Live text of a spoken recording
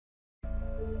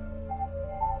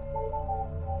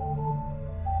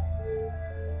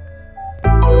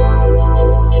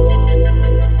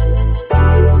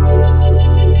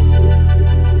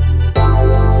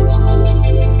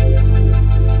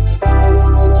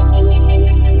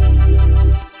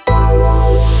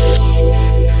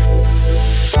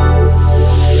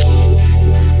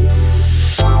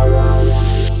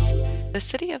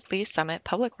City of Lee Summit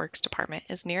Public Works Department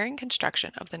is nearing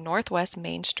construction of the Northwest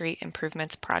Main Street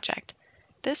Improvements Project.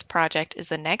 This project is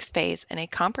the next phase in a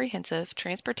comprehensive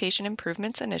transportation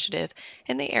improvements initiative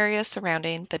in the area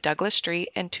surrounding the Douglas Street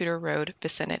and Tudor Road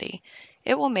vicinity.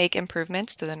 It will make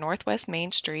improvements to the Northwest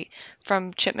Main Street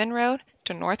from Chipman Road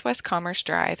to Northwest Commerce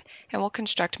Drive and will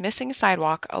construct missing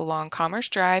sidewalk along Commerce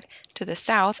Drive to the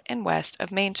south and west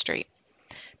of Main Street.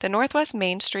 The Northwest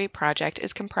Main Street project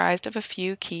is comprised of a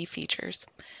few key features: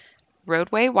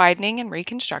 roadway widening and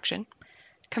reconstruction,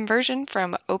 conversion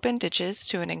from open ditches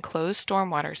to an enclosed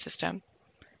stormwater system,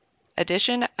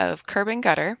 addition of curb and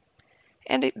gutter,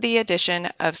 and the addition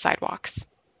of sidewalks.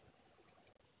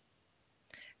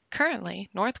 Currently,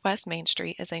 Northwest Main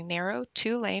Street is a narrow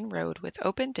two-lane road with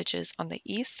open ditches on the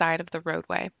east side of the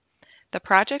roadway. The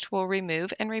project will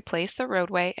remove and replace the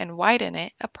roadway and widen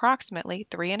it approximately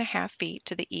 3.5 feet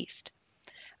to the east.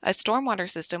 A stormwater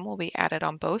system will be added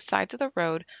on both sides of the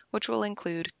road, which will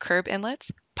include curb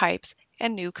inlets, pipes,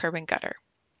 and new curb and gutter.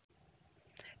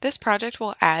 This project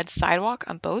will add sidewalk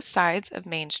on both sides of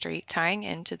Main Street, tying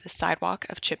into the sidewalk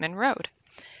of Chipman Road.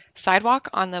 Sidewalk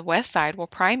on the west side will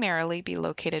primarily be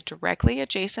located directly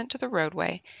adjacent to the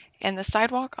roadway, and the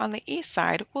sidewalk on the east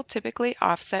side will typically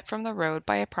offset from the road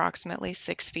by approximately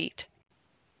 6 feet.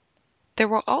 There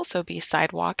will also be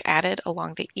sidewalk added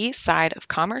along the east side of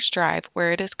Commerce Drive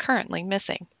where it is currently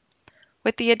missing.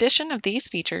 With the addition of these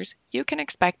features, you can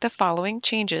expect the following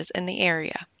changes in the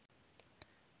area.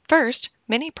 First,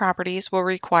 many properties will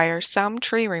require some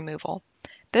tree removal.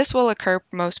 This will occur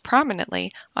most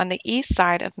prominently on the east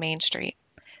side of Main Street.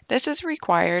 This is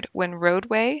required when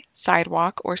roadway,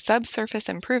 sidewalk, or subsurface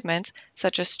improvements,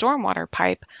 such as stormwater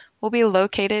pipe, will be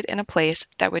located in a place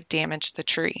that would damage the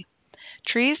tree.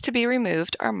 Trees to be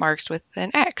removed are marked with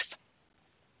an X.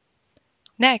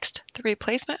 Next, the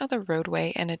replacement of the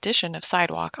roadway and addition of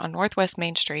sidewalk on Northwest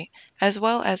Main Street, as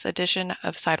well as addition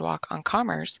of sidewalk on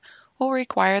Commerce, will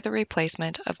require the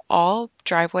replacement of all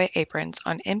driveway aprons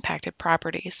on impacted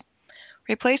properties.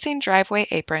 Replacing driveway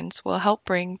aprons will help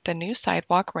bring the new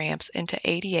sidewalk ramps into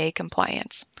ADA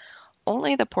compliance.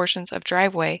 Only the portions of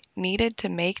driveway needed to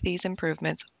make these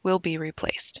improvements will be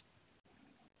replaced.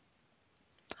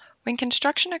 When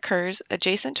construction occurs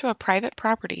adjacent to a private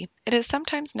property, it is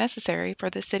sometimes necessary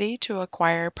for the city to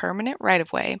acquire permanent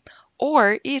right-of-way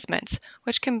or easements,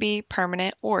 which can be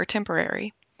permanent or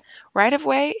temporary.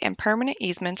 Right-of-way and permanent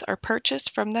easements are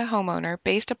purchased from the homeowner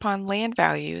based upon land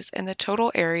values and the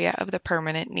total area of the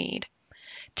permanent need.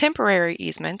 Temporary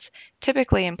easements,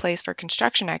 typically in place for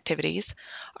construction activities,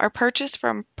 are purchased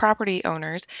from property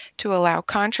owners to allow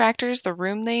contractors the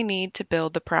room they need to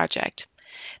build the project.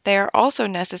 They are also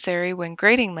necessary when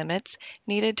grading limits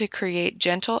needed to create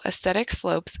gentle aesthetic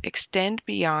slopes extend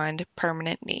beyond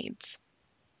permanent needs.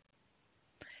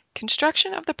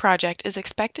 Construction of the project is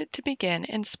expected to begin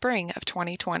in spring of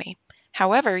 2020.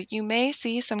 However, you may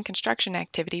see some construction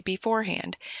activity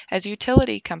beforehand as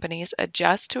utility companies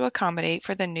adjust to accommodate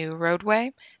for the new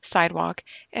roadway, sidewalk,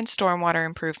 and stormwater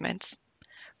improvements.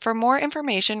 For more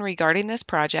information regarding this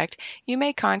project, you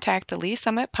may contact the Lee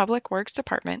Summit Public Works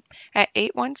Department at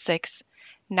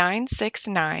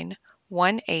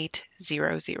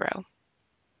 816-969-1800.